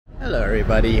Hello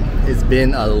everybody, it's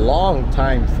been a long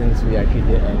time since we actually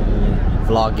did any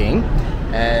vlogging,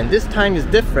 and this time is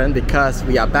different because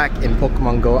we are back in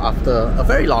Pokemon Go after a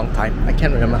very long time. I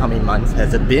can't remember how many months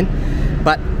has it been,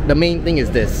 but the main thing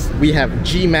is this: we have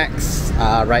Gmax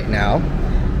right now,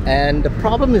 and the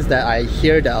problem is that I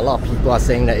hear that a lot of people are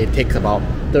saying that it takes about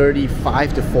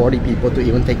 35 to 40 people to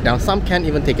even take down. Some can't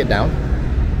even take it down,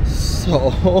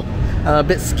 so I'm a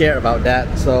bit scared about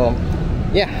that. So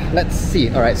yeah, let's see.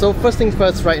 Alright, so first things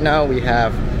first, right now we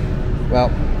have,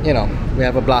 well, you know, we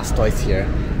have a Blastoise here.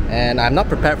 And I'm not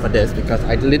prepared for this because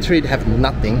I literally have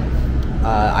nothing.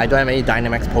 I don't have any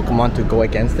Dynamax Pokemon to go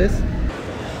against this.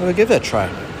 We'll give it a try.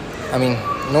 I mean,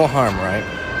 no harm, right?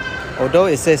 Although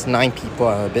it says 9 people,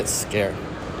 I'm a bit scared.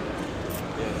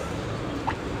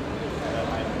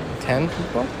 10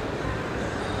 people?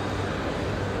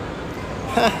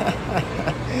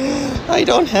 I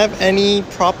don't have any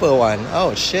proper one.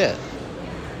 Oh shit.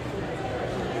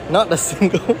 Not a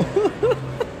single.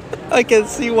 I can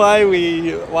see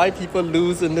why people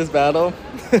lose in this battle.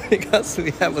 Because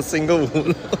we have a single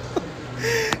Wooloo.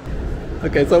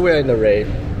 Okay, so we're in the raid,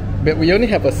 but we only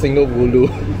have a single Wooloo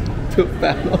to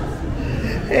battle.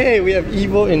 Hey, we have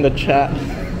Evo in the chat.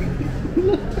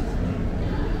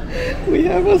 We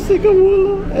have a single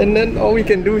Wooloo, and then all we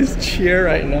can do is cheer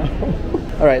right now.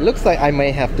 Alright, looks like I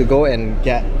may have to go and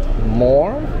get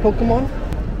more Pokemon.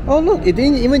 Oh look, it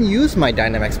didn't even use my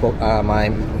Dynamax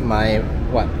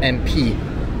MP.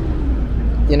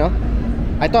 You know?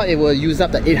 I thought it would use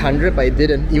up the 800, but it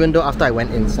didn't, even though after I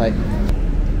went inside.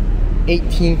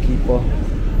 18 people.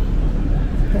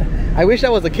 I wish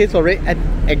that was the case for raid.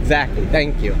 Exactly,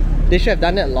 thank you. They should have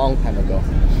done it a long time ago.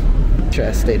 Should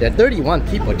have stayed there. 31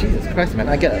 people, Jesus Christ, man,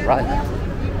 I gotta run.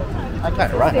 I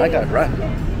gotta run.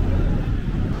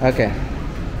 Okay.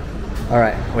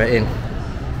 Alright, we're in.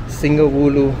 Single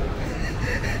Wooloo.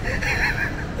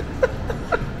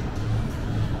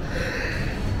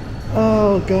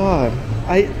 Oh god.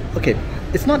 Okay,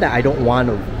 it's not that I don't want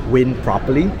to win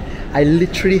properly. I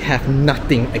literally have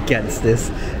nothing against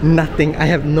this. Nothing. I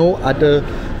have no other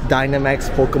Dynamax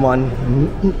Pokemon.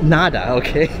 Nada,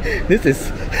 okay? This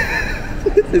is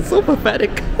this is so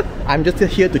pathetic. I'm just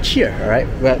here to cheer, alright?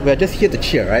 We're just here to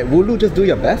cheer, right? Wooloo, just do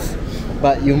your best.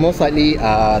 But you most likely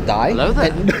die. Hello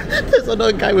there. And there's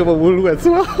another guy with a Wooloo as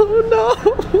well. Oh no!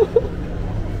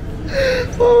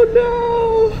 Oh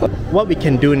no! What we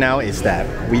can do now is that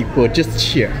we will just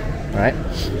cheer, right?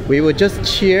 We will just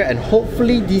cheer, and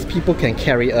hopefully these people can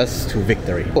carry us to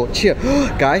victory. Oh, cheer!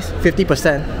 Guys,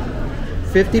 50%.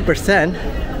 50%.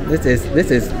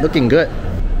 This is looking good.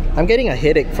 I'm getting a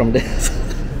headache from this.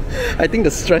 I think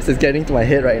the stress is getting to my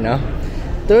head right now.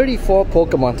 34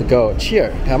 Pokemon to go.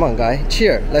 Cheer. Come on, guy.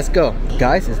 Cheer. Let's go.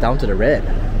 Guys, it's down to the red.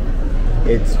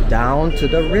 It's down to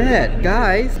the red,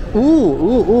 guys.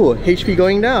 Ooh. HP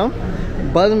going down.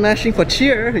 Button mashing for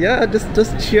cheer. Yeah, just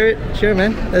cheer it. Cheer,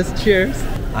 man. Let's cheers.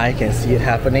 I can see it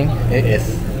happening. It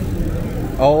is.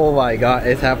 Oh my god,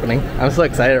 it's happening. I'm so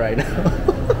excited right now.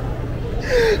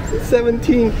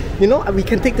 17. You know, we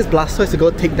can take this Blastoise to go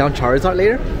take down Charizard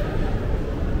later.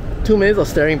 2 minutes of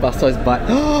staring Blastoise's butt.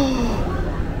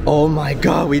 Oh my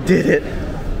god, we did it!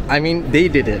 I mean, they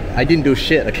did it. I didn't do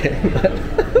shit, okay? But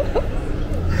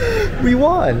we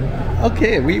won!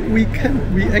 Okay, we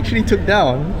actually took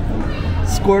down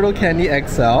Squirtle Candy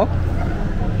XL.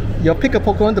 You'll pick a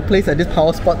Pokemon to place at this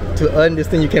power spot to earn this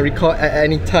thing you can record at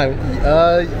any time.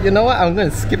 You know what? I'm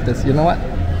gonna skip this. You know what?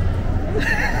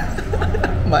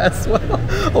 Might as well.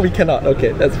 Oh, we cannot.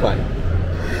 Okay, that's fine.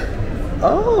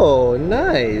 Oh,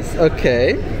 nice.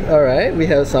 Okay. Alright, we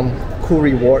have some cool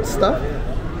reward stuff.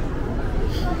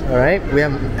 Alright, we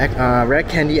have Rare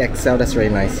Candy XL. That's very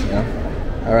nice. Yeah.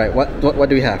 Alright, what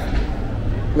do we have?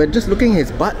 We're just looking at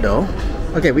his butt though.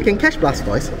 Okay, we can catch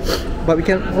Blastoise, but we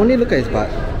can only look at his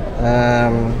butt.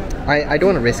 I don't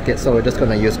want to risk it, so we're just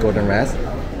gonna use Golden Razz.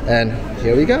 And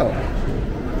here we go.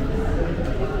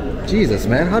 Jesus,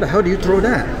 man, how the hell do you throw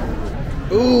that?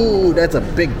 Ooh, that's a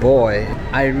big boy.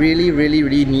 I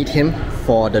really need him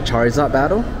for the Charizard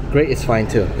battle. Great is fine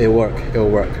too. It'll work.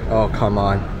 Oh, come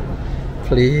on.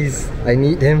 Please, I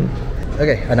need him.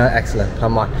 Okay, another excellent.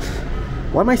 Come on.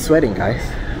 Why am I sweating, guys?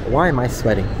 Why am I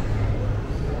sweating?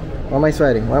 Why am I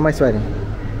sweating?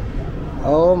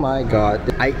 Oh my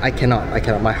god. I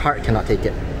cannot. My heart cannot take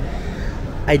it.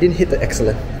 I didn't hit the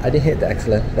excellent.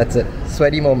 That's it.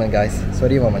 Sweaty moment, guys.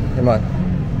 Sweaty moment. Come on.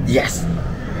 Yes!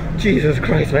 Jesus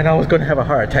Christ, man, I was gonna have a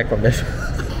heart attack from this.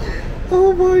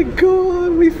 Oh my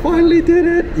god, we finally did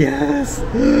it! Yes!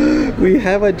 We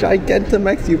have a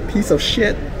Gigantamax, you piece of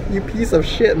shit!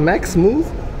 Max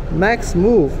move? Max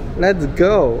move. Let's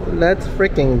go. Let's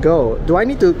freaking go. Do I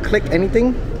need to click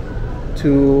anything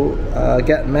to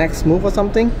get max move or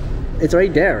something? It's already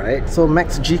there, right? So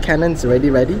max G cannon's already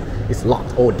ready. It's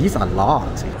locked. Oh, these are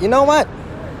locked. You know what?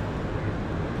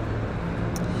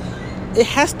 It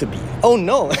has to be. Oh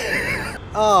no.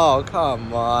 Oh,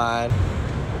 come on.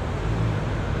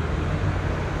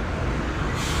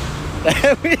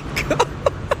 There we go.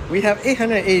 We have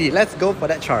 880. Let's go for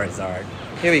that Charizard.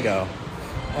 Here we go.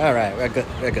 Alright, we're good.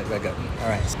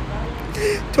 Alright.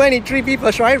 23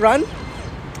 people. Should I run?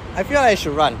 I feel like I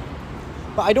should run.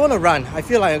 But I don't want to run. I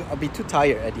feel like I'll be too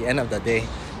tired at the end of the day.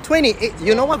 28.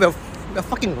 You know what? We're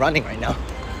fucking running right now.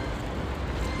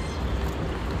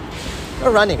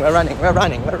 We're running.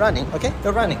 Okay?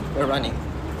 We're running.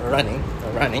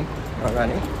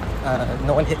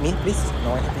 No one hit me, please.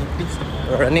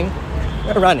 We're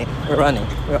running.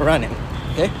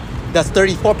 Okay? That's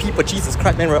 34 people. Jesus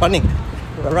Christ, man, we're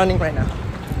running right now.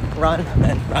 Run.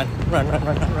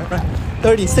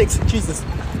 36, Jesus.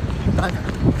 Run.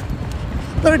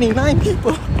 39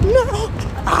 people. No!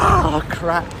 Ah,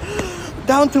 crap.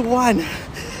 Down to one.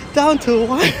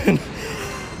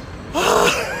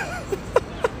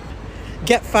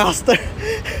 Get faster.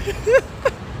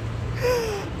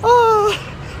 Oh,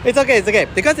 it's okay.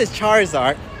 Because it's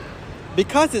Charizard,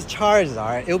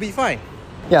 it'll be fine.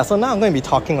 Yeah, so now I'm going to be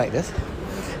talking like this.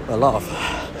 A lot of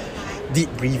deep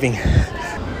breathing.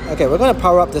 Okay, we're going to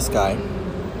power up this guy.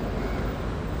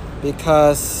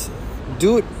 Because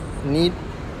dude need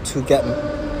to get...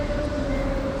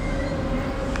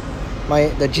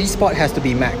 the G spot has to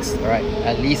be maxed, alright?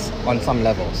 At least on some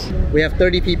levels. We have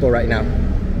 30 people right now.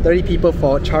 30 people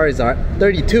for Charizard,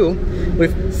 32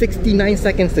 with 69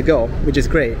 seconds to go, which is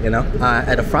great, you know,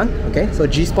 at the front. Okay, so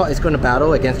G-Spot is going to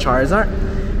battle against Charizard.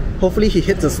 Hopefully he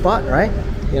hits the spot, right?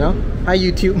 You know, hi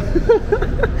YouTube.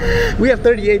 We have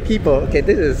 38 people. Okay,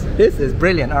 this is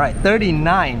brilliant. All right,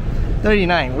 39.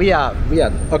 We are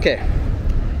okay.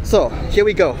 So here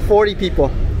we go. 40 people.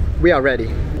 We are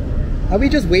ready. Are we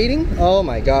just waiting? Oh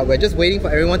my god, we're just waiting for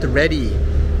everyone to ready.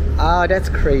 Ah, that's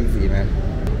crazy, man.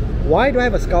 Why do I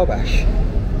have a Skull Bash?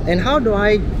 And how do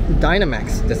I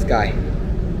Dynamax this guy?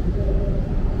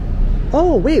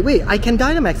 Oh, wait, I can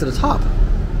Dynamax at the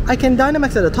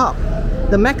top.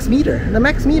 The max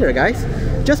meter, guys.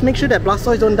 Just make sure that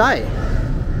Blastoise don't die.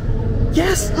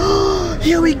 Yes!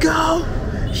 Here we go!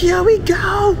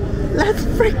 Let's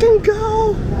freaking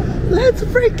go!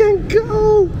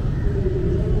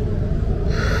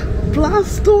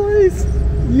 Blastoise!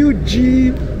 You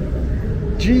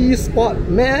G-Spot,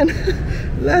 man!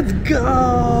 Let's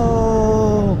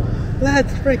go!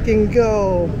 Let's freaking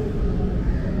go!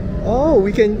 Oh,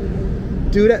 we can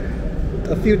do that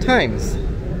a few times.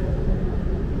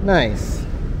 Nice.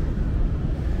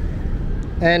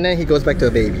 And then he goes back to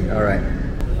a baby. Alright.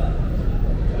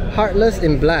 Heartless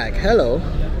in black. Hello.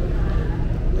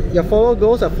 Your follow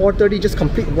goals at 4:30. Just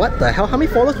complete. What the hell? How many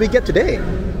follows we get today?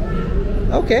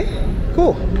 Okay.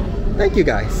 Cool. Thank you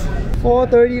guys.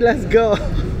 4:30. Let's go.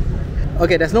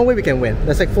 Okay, there's no way we can win.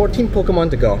 There's like 14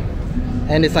 Pokemon to go.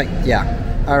 And it's like, yeah.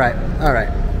 Alright.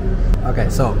 Okay,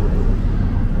 so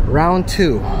round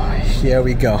 2. Here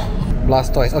we go.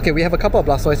 Blastoise. Okay, we have a couple of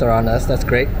Blastoise around us. That's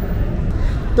great.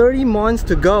 30 mons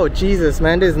to go. Jesus,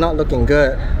 man, this is not looking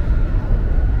good.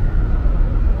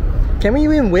 Can we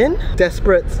even win?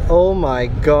 Desperate. Oh my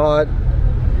god.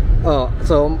 Oh,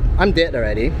 so I'm dead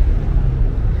already.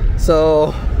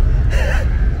 So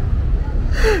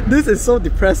this is so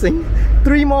depressing.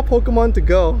 3 more Pokemon to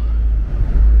go.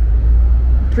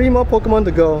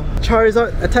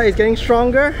 Charizard attack is getting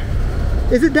stronger.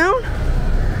 Is it down?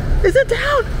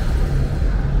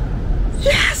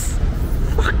 Yes!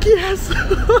 Fuck yes!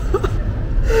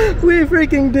 We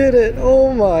freaking did it!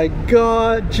 Oh my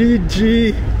god!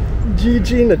 GG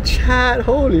in the chat!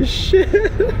 Holy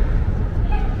shit!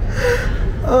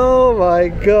 Oh my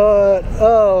god!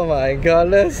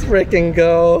 Let's freaking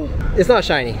go! It's not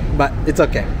shiny, but it's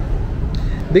okay.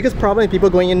 Biggest problem is people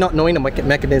going in not knowing the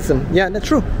mechanism. Yeah, that's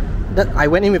true. I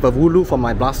went in with a Wooloo for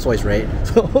my Blastoise raid.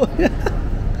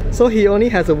 So he only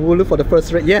has a Wooloo for the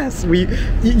first raid. Yes,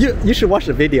 you should watch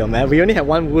the video, man. We only had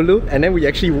one Wooloo and then we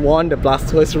actually won the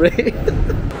Blastoise raid.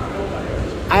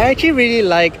 I actually really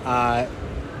like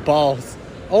balls.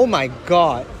 Oh my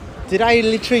god. Did I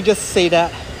literally just say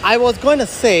that? I was going to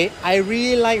say I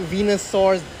really like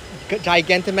Venusaur's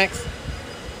Gigantamax.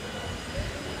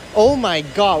 Oh my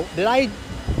god.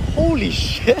 Holy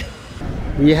shit.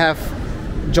 We have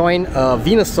joined a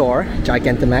Venusaur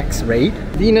Gigantamax raid.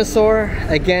 Venusaur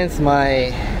against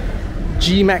my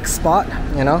G-Max spot,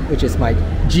 you know, which is my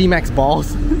G-Max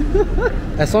balls.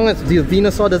 As long as the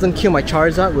Venusaur doesn't kill my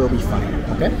Charizard, we'll be fine,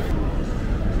 okay?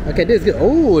 Okay, this is good.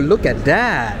 Oh, look at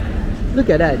that. Look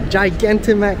at that.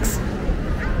 Gigantamax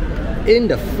in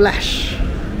the flesh.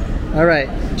 Alright,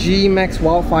 G-Max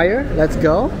Wildfire. Let's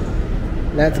go.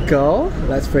 Let's go.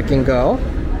 Let's freaking go.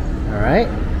 Alright.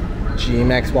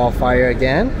 G-Max Wildfire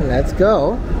again. Let's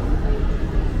go.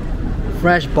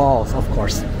 Fresh balls, of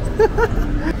course.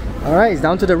 Alright, it's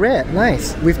down to the red.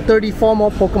 Nice. With 34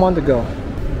 more Pokemon to go.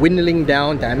 Dwindling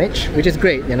down damage, which is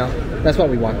great, you know. That's what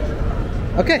we want.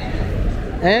 Okay.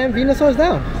 And Venusaur is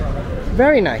down.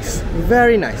 Very nice.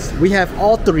 Very nice. We have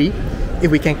all three if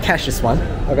we can catch this one.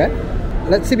 Okay.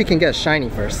 Let's see if we can get a shiny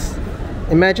first.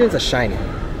 Imagine it's a shiny.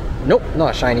 Nope,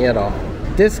 not a shiny at all.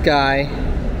 This guy,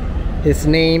 his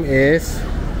name is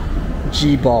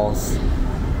G-Balls.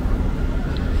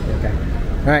 Okay.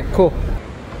 Alright, cool.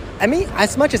 I mean,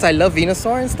 as much as I love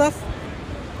Venusaur and stuff,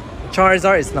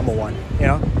 Charizard is number one, you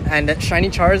know? And that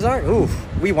shiny Charizard, ooh,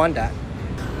 we want that.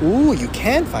 Ooh, you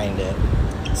can find it.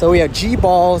 So we have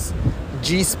G-Balls,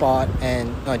 G-Spot,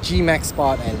 and G-Max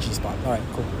Spot and G-Spot. Alright,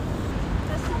 cool.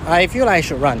 I feel like I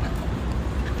should run.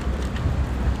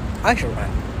 I should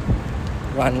run.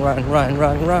 Run, run, run,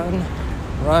 run, run.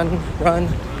 Run, run.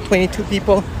 22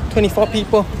 people, 24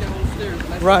 people.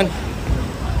 Run.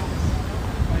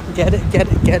 Get it, get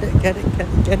it, get it, get it, get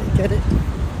it, get it, get it.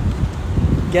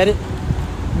 Get it,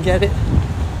 get it.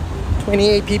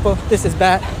 28 people, this is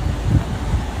bad.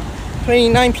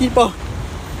 29 people.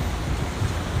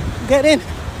 Get in.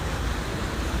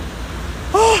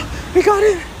 Oh, we got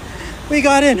in. We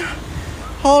got in.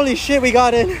 Holy shit, we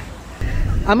got in.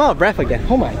 I'm out of breath again.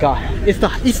 Oh my god. It's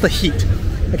the heat.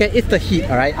 Okay, it's the heat,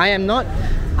 alright? I am not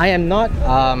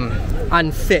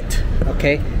unfit,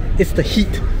 okay? It's the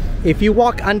heat. If you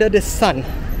walk under the sun,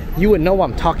 you would know what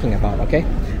I'm talking about, okay?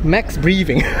 Max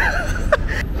breathing.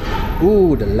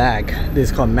 Ooh, the lag. This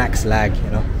is called max lag,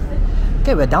 you know?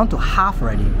 Okay, we're down to half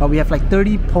already, but we have like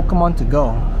 30 Pokemon to go.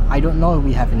 I don't know if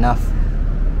we have enough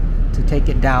to take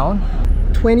it down.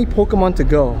 20 Pokemon to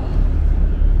go.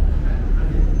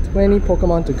 20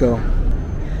 Pokemon to go.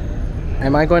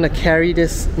 Am I going to carry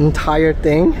this entire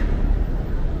thing?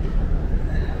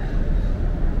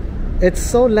 It's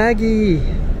so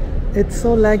laggy. It's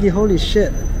so laggy, holy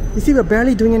shit. You see, we're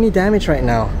barely doing any damage right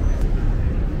now.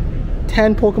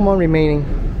 10 Pokemon remaining.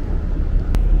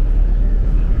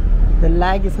 The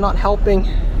lag is not helping.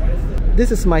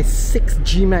 This is my 6th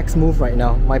G-Max move right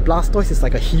now. My Blastoise is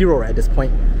like a hero at this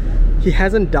point. He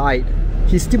hasn't died.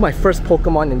 He's still my first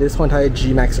Pokemon in this whole entire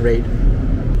G-Max raid.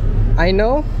 I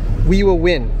know we will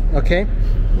win, okay?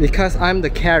 Because I'm the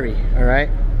carry, alright?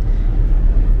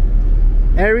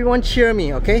 Everyone cheer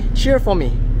me, okay? Cheer for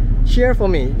me. Cheer for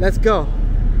me. Let's go.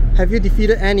 Have you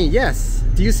defeated any? Yes.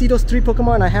 Do you see those 3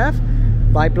 Pokemon I have?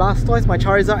 My Blastoise, my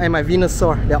Charizard, and my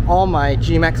Venusaur. They're all my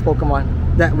G-Max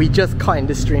Pokemon that we just caught in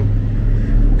this stream.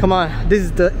 Come on. This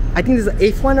is the... I think this is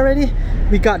the 8th one already.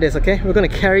 We got this, okay? We're gonna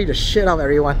carry the shit out of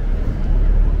everyone.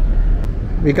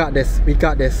 We got this. We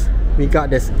got this. We got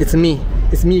this. It's me.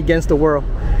 It's me against the world.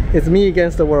 It's me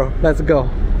against the world. Let's go.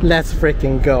 Let's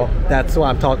freaking go. That's what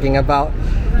I'm talking about.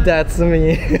 That's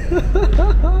me.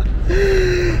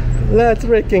 Let's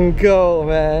freaking go,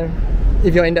 man.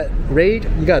 If you're in that raid,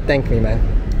 you gotta thank me, man.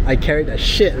 I carried that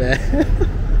shit, man.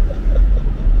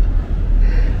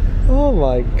 Oh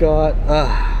my god.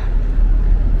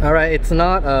 Alright, it's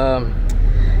not a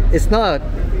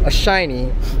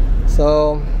shiny,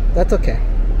 so that's okay.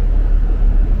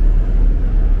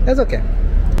 That's okay.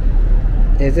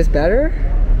 Is this better?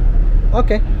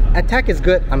 Okay. Attack is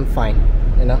good, I'm fine,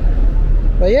 you know.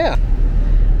 But yeah,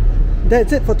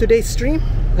 that's it for today's stream,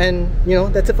 and you know,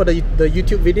 that's it for the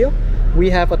YouTube video. We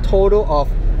have a total of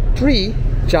 3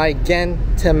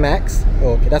 Gigantamax.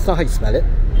 Oh, okay, that's not how you spell it.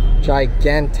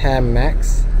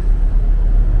 Gigantamax.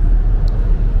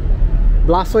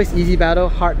 Blastoise easy battle,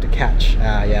 hard to catch.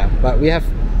 Yeah, but we have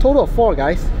total of 4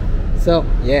 guys. So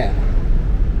yeah.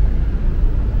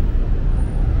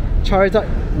 Charizard,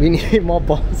 we need more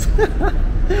balls.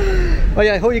 Oh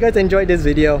yeah, I hope you guys enjoyed this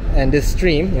video and this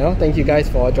stream. You know, thank you guys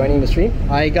for joining the stream.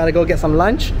 I gotta go get some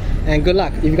lunch, and good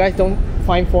luck. If you guys don't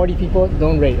find 40 people,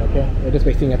 don't raid, okay? You're just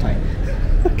wasting your time.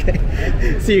 Okay,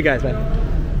 see you guys, man.